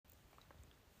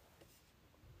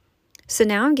So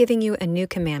now I'm giving you a new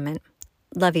commandment.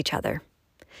 Love each other.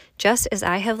 Just as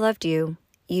I have loved you,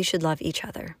 you should love each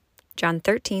other. John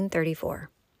 13:34.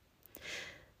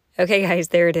 Okay, guys,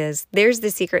 there it is. There's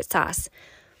the secret sauce.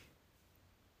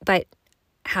 But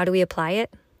how do we apply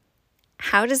it?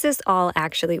 How does this all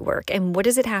actually work? And what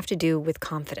does it have to do with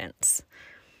confidence?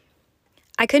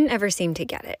 I couldn't ever seem to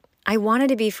get it. I wanted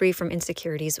to be free from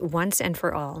insecurities once and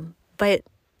for all, but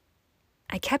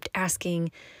I kept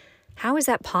asking, how is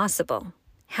that possible?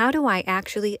 How do I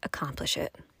actually accomplish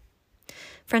it?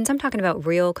 Friends, I'm talking about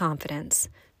real confidence,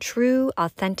 true,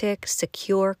 authentic,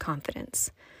 secure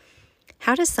confidence.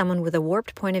 How does someone with a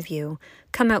warped point of view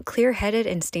come out clear-headed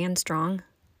and stand strong?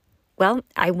 Well,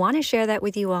 I want to share that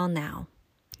with you all now.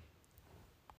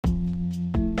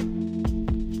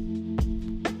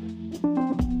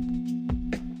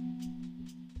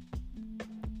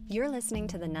 You're listening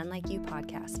to the None Like You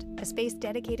podcast, a space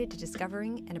dedicated to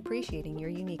discovering and appreciating your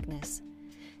uniqueness.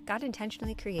 God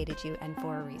intentionally created you and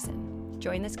for a reason.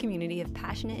 Join this community of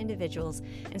passionate individuals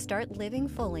and start living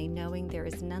fully knowing there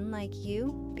is none like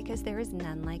you because there is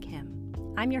none like Him.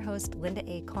 I'm your host, Linda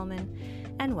A.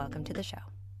 Coleman, and welcome to the show.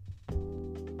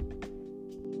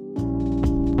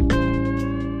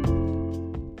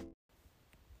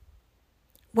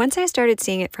 Once I started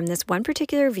seeing it from this one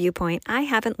particular viewpoint, I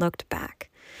haven't looked back.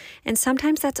 And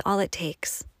sometimes that's all it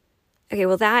takes. Okay,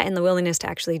 well, that and the willingness to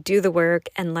actually do the work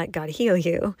and let God heal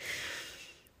you.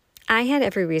 I had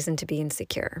every reason to be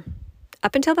insecure.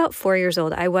 Up until about 4 years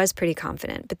old, I was pretty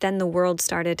confident, but then the world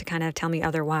started to kind of tell me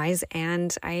otherwise,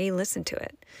 and I listened to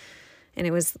it. And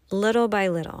it was little by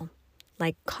little,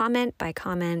 like comment by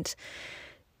comment,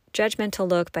 judgmental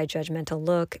look by judgmental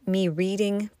look, me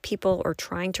reading people or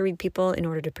trying to read people in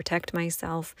order to protect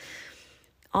myself.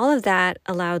 All of that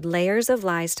allowed layers of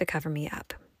lies to cover me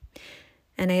up.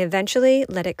 And I eventually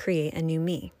let it create a new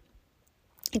me.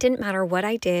 It didn't matter what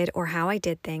I did or how I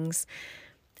did things.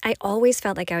 I always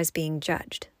felt like I was being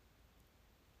judged.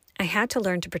 I had to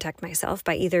learn to protect myself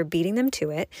by either beating them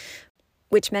to it,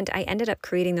 which meant I ended up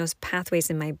creating those pathways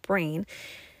in my brain,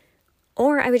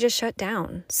 or I would just shut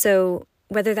down. So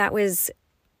whether that was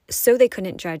so they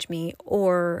couldn't judge me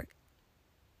or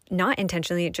not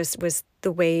intentionally, it just was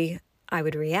the way I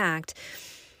would react.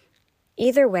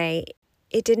 Either way,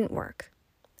 it didn't work.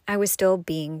 I was still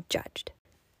being judged.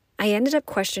 I ended up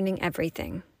questioning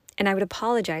everything, and I would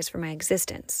apologize for my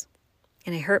existence.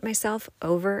 And I hurt myself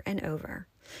over and over.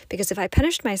 Because if I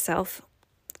punished myself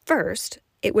first,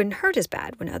 it wouldn't hurt as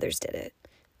bad when others did it.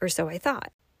 Or so I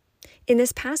thought. In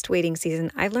this past waiting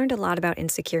season, I've learned a lot about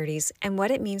insecurities and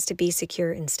what it means to be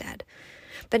secure instead.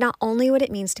 But not only what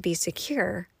it means to be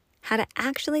secure, how to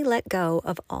actually let go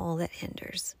of all that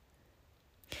hinders.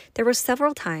 There were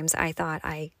several times I thought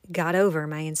I got over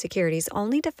my insecurities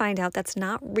only to find out that's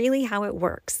not really how it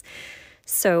works.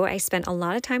 So I spent a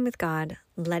lot of time with God,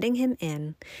 letting Him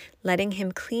in, letting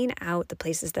Him clean out the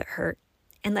places that hurt,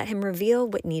 and let Him reveal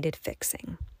what needed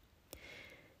fixing.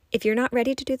 If you're not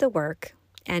ready to do the work,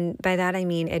 and by that I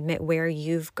mean admit where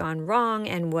you've gone wrong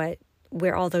and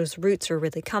where all those roots are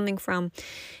really coming from,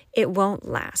 it won't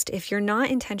last. If you're not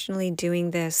intentionally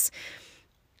doing this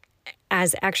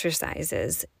as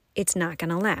exercises, it's not going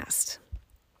to last.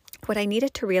 What I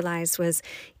needed to realize was,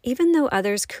 even though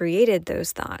others created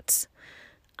those thoughts,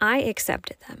 I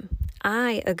accepted them.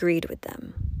 I agreed with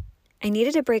them. I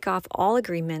needed to break off all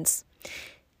agreements,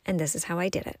 and this is how I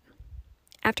did it.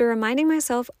 After reminding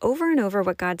myself over and over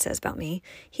what God says about me,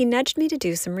 He nudged me to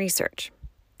do some research.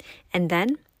 And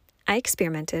then I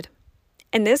experimented.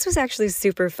 And this was actually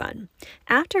super fun.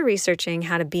 After researching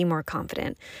how to be more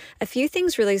confident, a few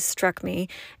things really struck me,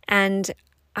 and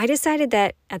I decided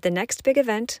that at the next big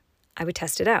event, I would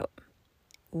test it out.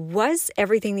 Was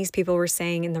everything these people were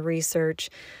saying in the research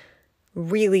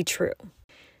really true?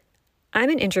 I'm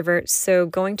an introvert, so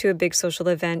going to a big social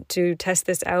event to test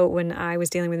this out when I was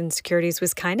dealing with insecurities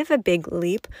was kind of a big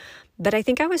leap, but I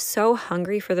think I was so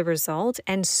hungry for the result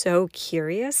and so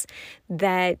curious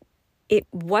that it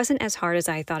wasn't as hard as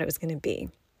I thought it was going to be,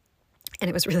 and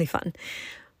it was really fun.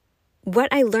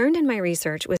 What I learned in my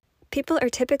research was people are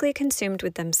typically consumed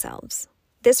with themselves.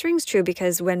 This rings true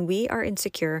because when we are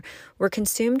insecure, we're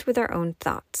consumed with our own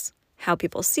thoughts, how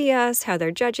people see us, how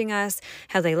they're judging us,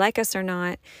 how they like us or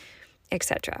not,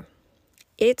 etc.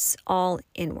 It's all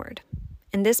inward.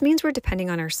 And this means we're depending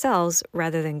on ourselves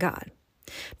rather than God.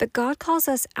 But God calls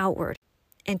us outward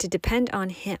and to depend on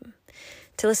Him,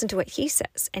 to listen to what He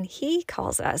says, and He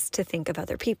calls us to think of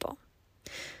other people.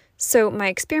 So my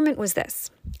experiment was this: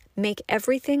 make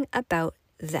everything about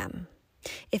them.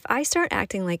 If I start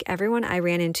acting like everyone I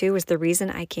ran into was the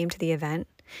reason I came to the event,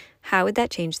 how would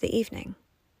that change the evening?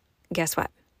 Guess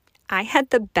what? I had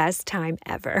the best time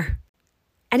ever.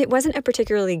 And it wasn't a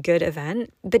particularly good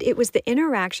event, but it was the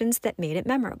interactions that made it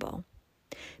memorable.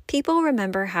 People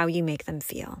remember how you make them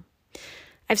feel.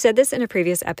 I've said this in a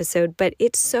previous episode, but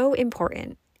it's so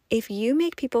important. If you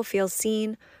make people feel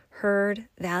seen, heard,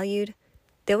 valued,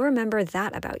 they'll remember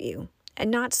that about you,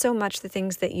 and not so much the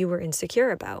things that you were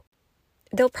insecure about.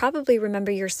 They'll probably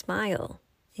remember your smile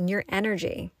and your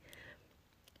energy,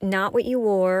 not what you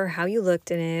wore, how you looked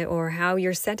in it, or how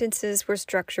your sentences were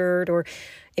structured, or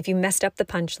if you messed up the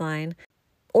punchline.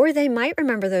 Or they might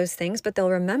remember those things, but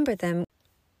they'll remember them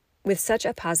with such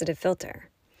a positive filter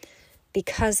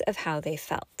because of how they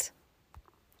felt.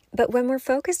 But when we're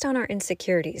focused on our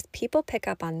insecurities, people pick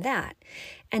up on that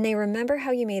and they remember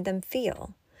how you made them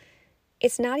feel.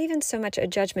 It's not even so much a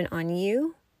judgment on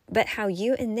you, but how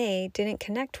you and they didn't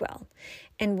connect well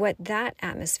and what that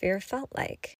atmosphere felt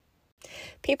like.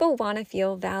 People want to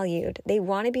feel valued. They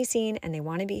want to be seen and they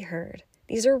want to be heard.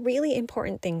 These are really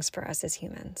important things for us as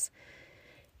humans.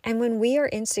 And when we are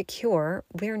insecure,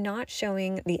 we're not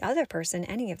showing the other person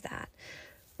any of that.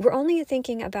 We're only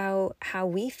thinking about how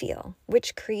we feel,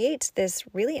 which creates this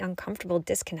really uncomfortable,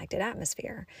 disconnected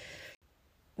atmosphere.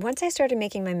 Once I started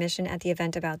making my mission at the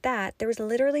event about that, there was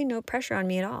literally no pressure on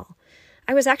me at all.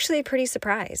 I was actually pretty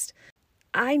surprised.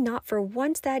 I not for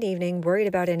once that evening worried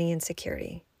about any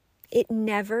insecurity. It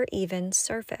never even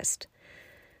surfaced.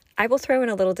 I will throw in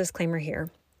a little disclaimer here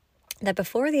that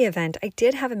before the event, I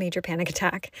did have a major panic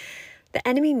attack. The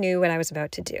enemy knew what I was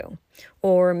about to do,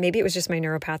 or maybe it was just my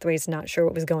neuropathways not sure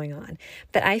what was going on,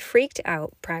 but I freaked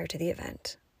out prior to the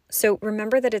event. So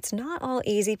remember that it's not all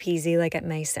easy peasy like it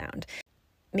may sound.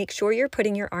 Make sure you're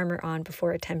putting your armor on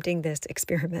before attempting this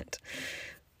experiment,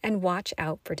 and watch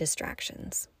out for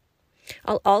distractions.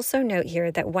 I'll also note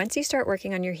here that once you start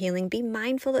working on your healing, be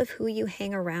mindful of who you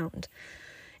hang around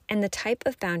and the type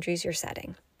of boundaries you're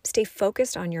setting. Stay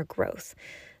focused on your growth.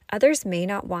 Others may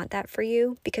not want that for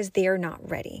you because they are not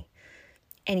ready,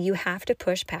 and you have to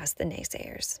push past the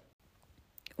naysayers.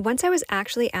 Once I was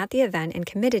actually at the event and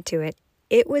committed to it,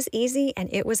 it was easy and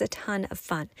it was a ton of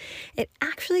fun. It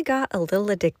actually got a little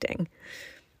addicting.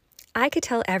 I could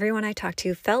tell everyone I talked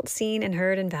to felt seen and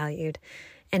heard and valued,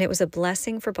 and it was a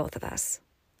blessing for both of us.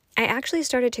 I actually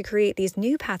started to create these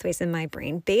new pathways in my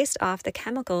brain based off the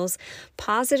chemicals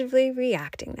positively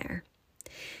reacting there.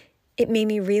 It made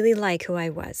me really like who I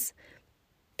was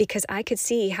because I could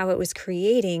see how it was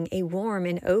creating a warm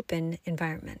and open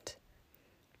environment.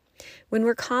 When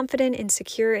we're confident and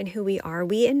secure in who we are,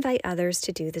 we invite others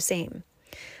to do the same.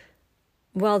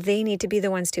 While they need to be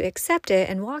the ones to accept it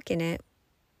and walk in it,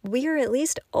 we are at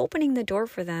least opening the door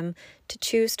for them to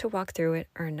choose to walk through it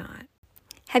or not.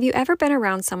 Have you ever been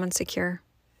around someone secure?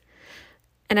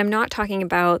 And I'm not talking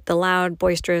about the loud,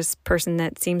 boisterous person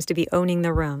that seems to be owning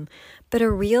the room, but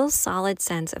a real solid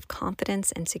sense of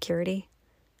confidence and security.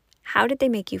 How did they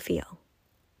make you feel?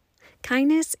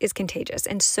 Kindness is contagious,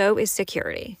 and so is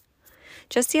security.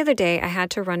 Just the other day, I had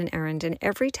to run an errand, and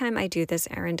every time I do this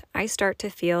errand, I start to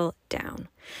feel down.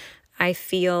 I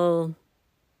feel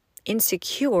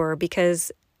insecure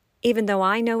because even though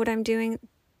I know what I'm doing,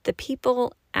 the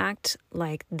people act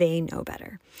like they know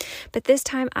better. But this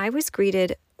time I was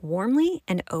greeted warmly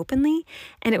and openly,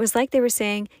 and it was like they were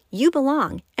saying, "You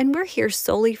belong, and we're here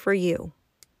solely for you."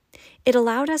 It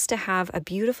allowed us to have a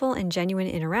beautiful and genuine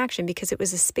interaction because it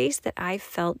was a space that I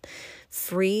felt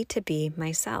free to be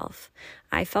myself.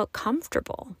 I felt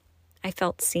comfortable. I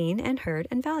felt seen and heard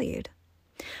and valued.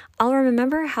 I'll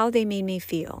remember how they made me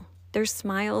feel, their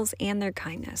smiles and their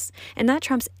kindness, and that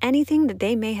trumps anything that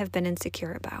they may have been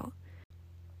insecure about.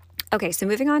 Okay, so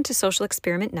moving on to social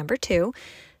experiment number 2,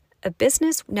 a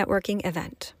business networking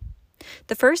event.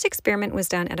 The first experiment was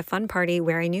done at a fun party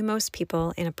where I knew most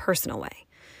people in a personal way.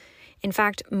 In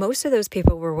fact, most of those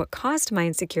people were what caused my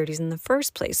insecurities in the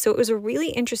first place. So it was a really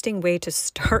interesting way to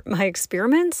start my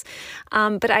experiments.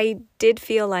 But I did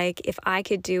feel like if I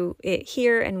could do it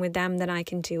here and with them, then I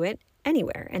can do it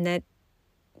anywhere. And that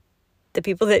the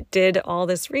people that did all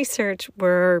this research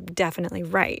were definitely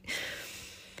right.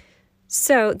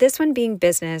 So this one, being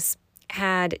business,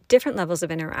 had different levels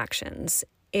of interactions.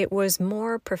 It was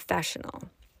more professional.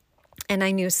 And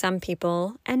I knew some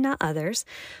people and not others,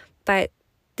 but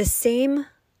the same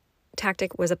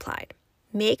tactic was applied.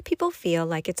 Make people feel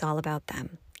like it's all about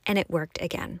them. And it worked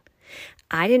again.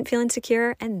 I didn't feel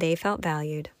insecure and they felt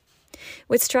valued.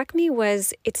 What struck me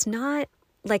was it's not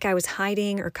like I was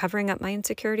hiding or covering up my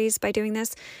insecurities by doing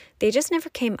this. They just never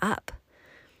came up.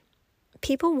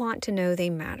 People want to know they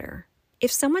matter.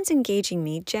 If someone's engaging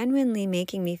me, genuinely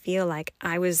making me feel like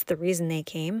I was the reason they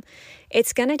came,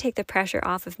 it's going to take the pressure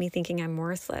off of me thinking I'm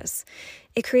worthless.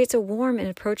 It creates a warm and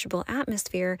approachable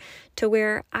atmosphere to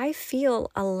where I feel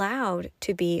allowed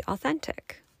to be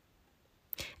authentic.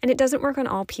 And it doesn't work on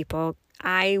all people.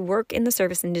 I work in the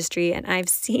service industry and I've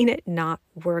seen it not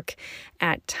work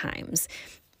at times.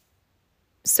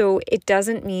 So it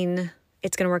doesn't mean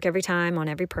it's going to work every time on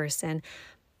every person,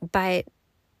 but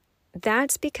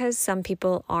that's because some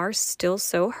people are still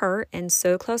so hurt and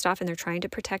so closed off and they're trying to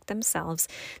protect themselves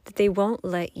that they won't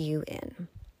let you in.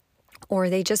 Or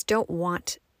they just don't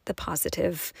want the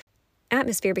positive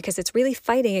atmosphere because it's really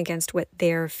fighting against what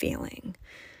they're feeling.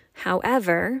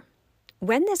 However,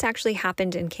 when this actually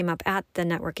happened and came up at the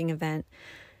networking event,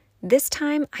 this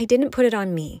time I didn't put it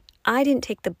on me. I didn't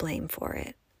take the blame for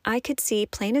it. I could see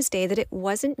plain as day that it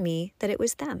wasn't me, that it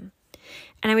was them.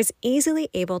 And I was easily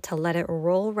able to let it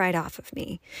roll right off of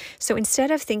me. So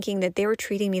instead of thinking that they were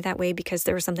treating me that way because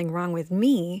there was something wrong with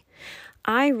me,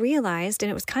 I realized, and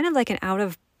it was kind of like an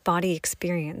out-of-body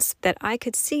experience, that I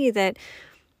could see that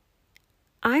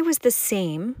I was the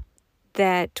same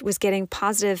that was getting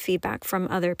positive feedback from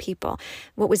other people.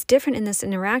 What was different in this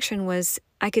interaction was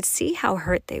I could see how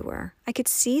hurt they were. I could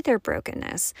see their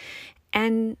brokenness.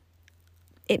 And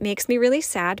it makes me really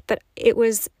sad, but it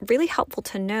was really helpful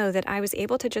to know that I was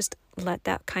able to just let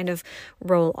that kind of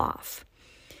roll off.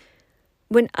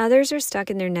 When others are stuck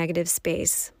in their negative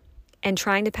space and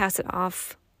trying to pass it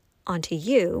off onto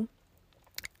you,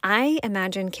 I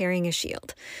imagine carrying a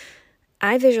shield.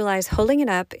 I visualize holding it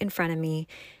up in front of me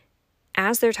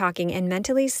as they're talking and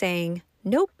mentally saying,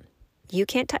 "Nope, you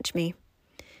can't touch me."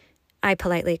 I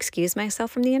politely excuse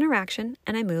myself from the interaction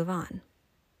and I move on.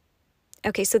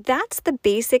 Okay, so that's the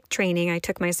basic training I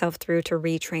took myself through to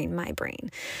retrain my brain.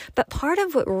 But part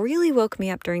of what really woke me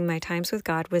up during my times with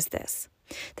God was this,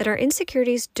 that our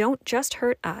insecurities don't just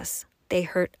hurt us, they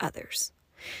hurt others.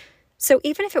 So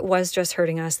even if it was just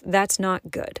hurting us, that's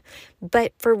not good.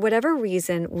 But for whatever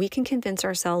reason, we can convince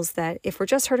ourselves that if we're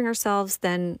just hurting ourselves,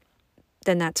 then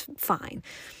that's fine.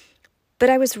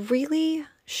 But I was really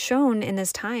shown in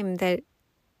this time that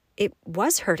it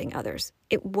was hurting others.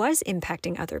 It was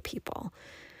impacting other people.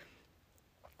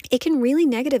 It can really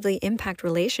negatively impact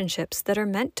relationships that are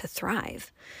meant to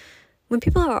thrive. When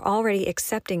people are already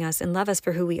accepting us and love us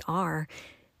for who we are,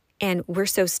 and we're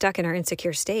so stuck in our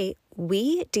insecure state,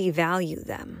 we devalue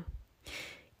them.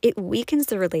 It weakens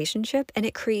the relationship and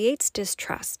it creates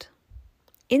distrust.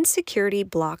 Insecurity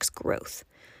blocks growth,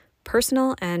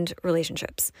 personal and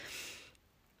relationships.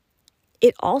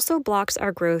 It also blocks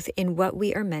our growth in what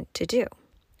we are meant to do.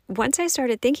 Once I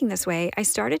started thinking this way, I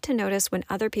started to notice when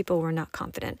other people were not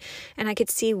confident, and I could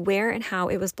see where and how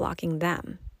it was blocking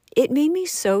them. It made me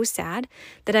so sad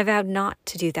that I vowed not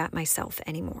to do that myself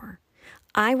anymore.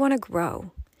 I want to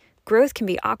grow. Growth can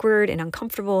be awkward and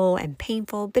uncomfortable and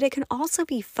painful, but it can also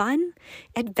be fun,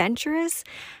 adventurous,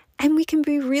 and we can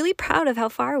be really proud of how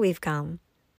far we've come.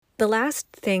 The last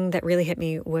thing that really hit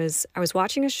me was I was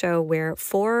watching a show where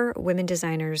 4 women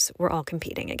designers were all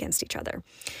competing against each other.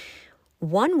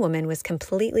 One woman was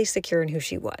completely secure in who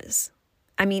she was.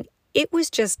 I mean, it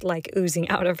was just like oozing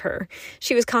out of her.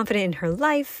 She was confident in her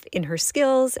life, in her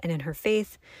skills, and in her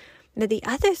faith. But the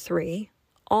other 3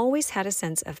 always had a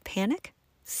sense of panic,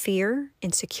 fear,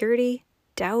 insecurity,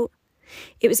 doubt.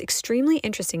 It was extremely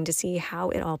interesting to see how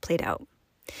it all played out.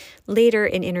 Later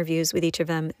in interviews with each of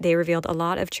them, they revealed a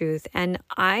lot of truth, and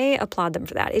I applaud them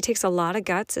for that. It takes a lot of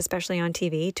guts, especially on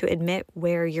TV, to admit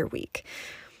where you're weak.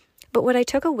 But what I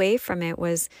took away from it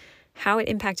was how it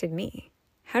impacted me.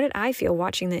 How did I feel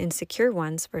watching the insecure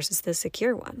ones versus the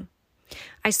secure one?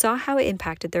 I saw how it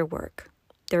impacted their work,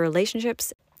 their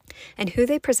relationships, and who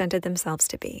they presented themselves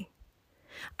to be.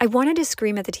 I wanted to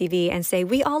scream at the TV and say,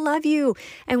 "We all love you,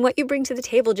 and what you bring to the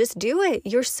table, just do it.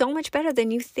 You're so much better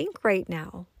than you think right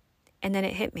now." And then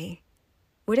it hit me.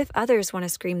 What if others want to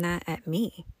scream that at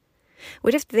me?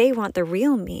 What if they want the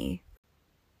real me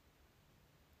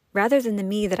rather than the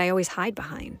me that I always hide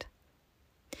behind?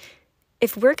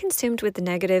 If we're consumed with the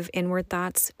negative inward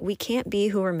thoughts, we can't be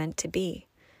who we're meant to be.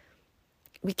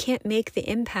 We can't make the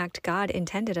impact God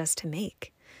intended us to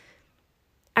make.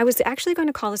 I was actually going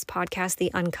to call this podcast The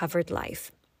Uncovered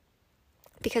Life,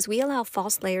 because we allow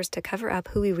false layers to cover up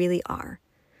who we really are.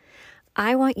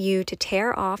 I want you to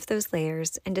tear off those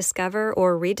layers and discover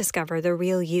or rediscover the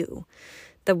real you,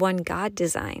 the one God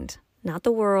designed, not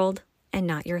the world and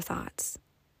not your thoughts.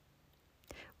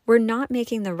 We're not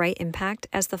making the right impact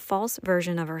as the false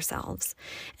version of ourselves.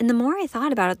 And the more I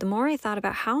thought about it, the more I thought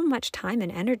about how much time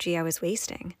and energy I was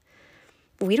wasting.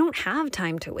 we don't have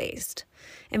time to waste.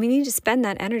 And we need to spend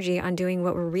that energy on doing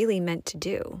what we're really meant to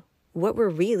do, what we're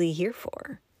really here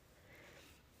for.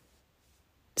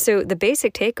 So the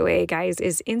basic takeaway, guys,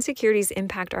 is insecurities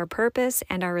impact our purpose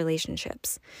and our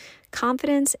relationships.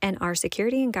 Confidence and our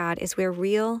security in God is where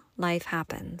real life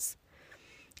happens.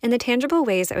 And the tangible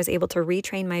ways I was able to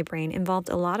retrain my brain involved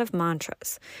a lot of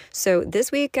mantras. So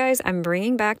this week, guys, I'm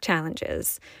bringing back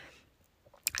challenges.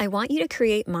 I want you to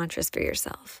create mantras for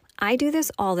yourself. I do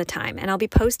this all the time, and I'll be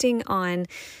posting on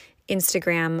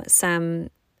Instagram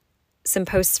some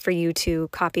posts for you to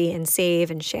copy and save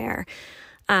and share.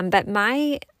 But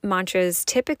my mantras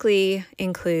typically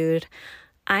include,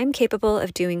 I'm capable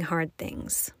of doing hard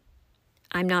things.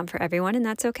 I'm not for everyone, and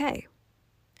that's okay.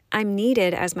 I'm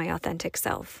needed as my authentic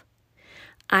self.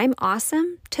 I'm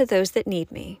awesome to those that need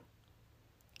me.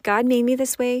 God made me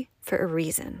this way for a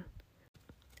reason.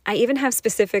 I even have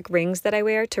specific rings that I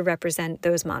wear to represent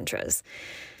those mantras.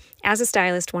 As a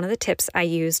stylist, one of the tips I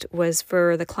used was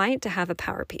for the client to have a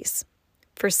power piece.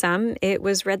 For some, it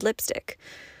was red lipstick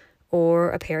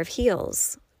or a pair of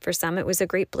heels. For some, it was a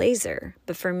great blazer.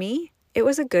 But for me, it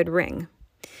was a good ring.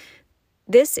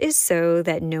 This is so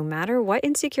that no matter what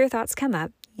insecure thoughts come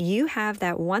up, you have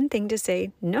that one thing to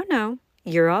say, no,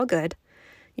 you're all good,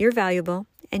 you're valuable,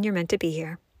 and you're meant to be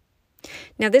here.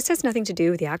 Now, this has nothing to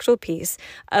do with the actual piece,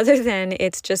 other than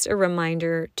it's just a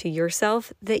reminder to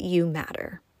yourself that you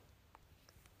matter.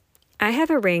 I have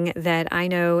a ring that I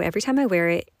know every time I wear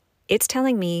it, it's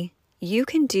telling me, you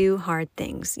can do hard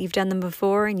things. You've done them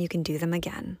before and you can do them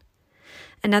again.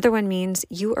 Another one means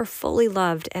you are fully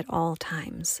loved at all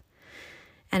times.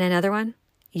 And another one,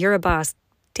 you're a boss.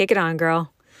 Take it on,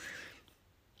 girl.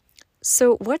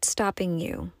 So what's stopping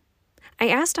you? I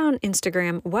asked on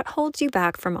Instagram, what holds you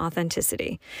back from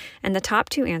authenticity? And the top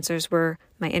two answers were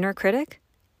my inner critic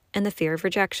and the fear of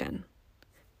rejection.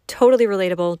 Totally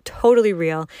relatable, totally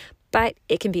real, but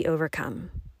it can be overcome.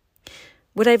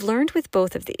 What I've learned with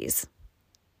both of these,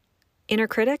 inner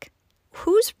critic,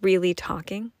 who's really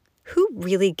talking? Who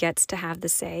really gets to have the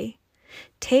say?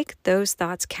 Take those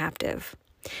thoughts captive.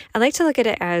 I like to look at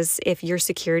it as if you're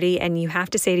security and you have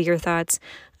to say to your thoughts,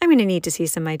 I'm going to need to see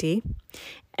some ID.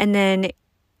 And then,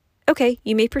 okay,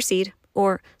 you may proceed,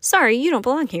 or sorry, you don't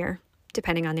belong here,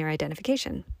 depending on their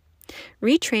identification.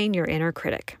 Retrain your inner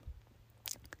critic.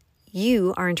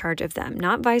 You are in charge of them,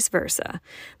 not vice versa.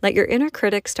 Let your inner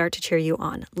critic start to cheer you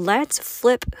on. Let's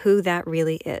flip who that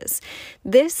really is.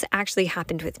 This actually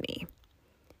happened with me.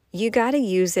 You got to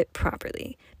use it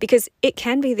properly because it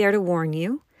can be there to warn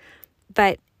you,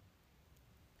 but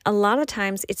a lot of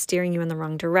times it's steering you in the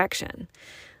wrong direction.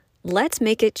 Let's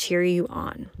make it cheer you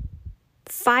on.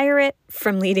 Fire it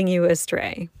from leading you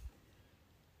astray.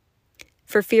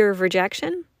 For fear of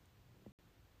rejection,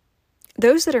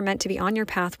 those that are meant to be on your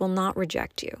path will not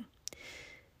reject you.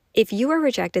 If you are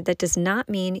rejected, that does not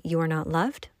mean you are not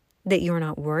loved, that you are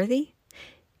not worthy.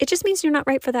 It just means you're not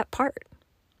right for that part.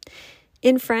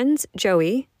 In Friends,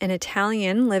 Joey, an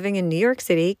Italian living in New York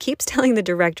City, keeps telling the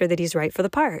director that he's right for the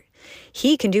part.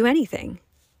 He can do anything.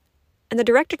 And the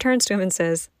director turns to him and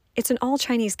says, it's an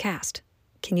all-Chinese cast.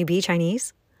 Can you be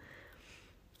Chinese?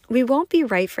 We won't be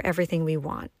right for everything we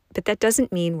want, but that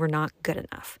doesn't mean we're not good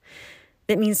enough.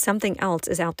 That means something else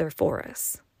is out there for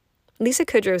us. Lisa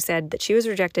Kudrow said that she was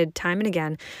rejected time and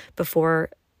again before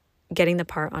getting the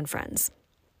part on Friends.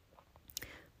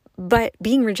 But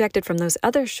being rejected from those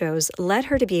other shows led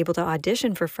her to be able to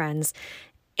audition for Friends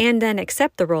and then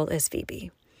accept the role as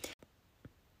Phoebe.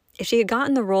 If she had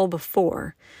gotten the role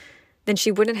before, then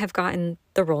she wouldn't have gotten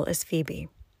the role as Phoebe.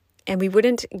 And we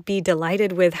wouldn't be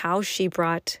delighted with how she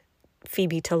brought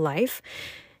Phoebe to life,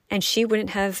 and she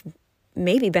wouldn't have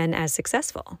maybe been as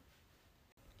successful.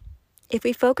 If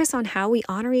we focus on how we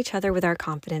honor each other with our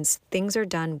confidence, things are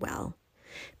done well.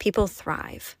 People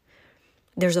thrive.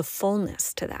 There's a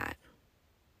fullness to that.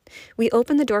 We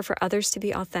open the door for others to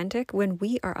be authentic when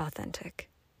we are authentic.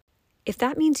 If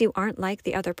that means you aren't like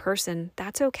the other person,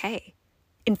 that's okay.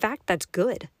 In fact, that's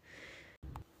good.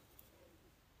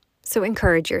 So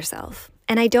encourage yourself.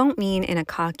 And I don't mean in a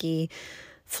cocky,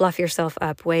 fluff yourself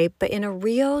up way, but in a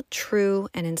real, true,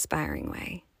 and inspiring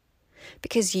way.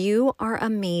 Because you are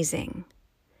amazing.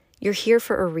 You're here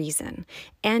for a reason.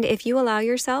 And if you allow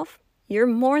yourself, you're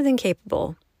more than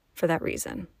capable for that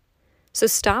reason. So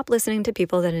stop listening to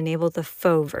people that enable the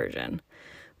faux version.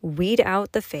 Weed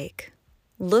out the fake.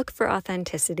 Look for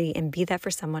authenticity and be that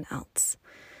for someone else.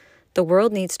 The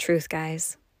world needs truth,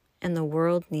 guys, and the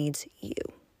world needs you.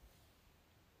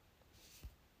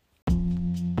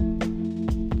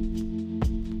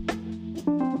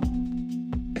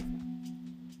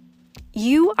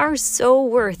 You are so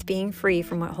worth being free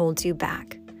from what holds you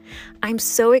back. I'm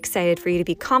so excited for you to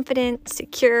be confident,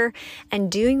 secure,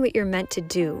 and doing what you're meant to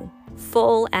do,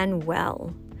 full and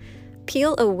well.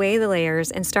 Peel away the layers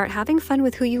and start having fun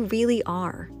with who you really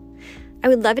are. I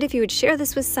would love it if you would share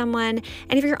this with someone,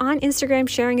 and if you're on Instagram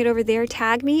sharing it over there,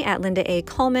 tag me at Linda A.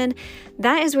 Coleman.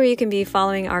 That is where you can be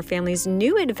following our family's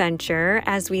new adventure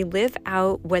as we live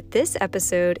out what this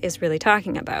episode is really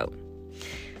talking about.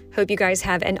 Hope you guys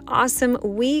have an awesome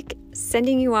week.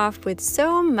 Sending you off with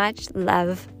so much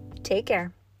love. Take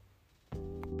care.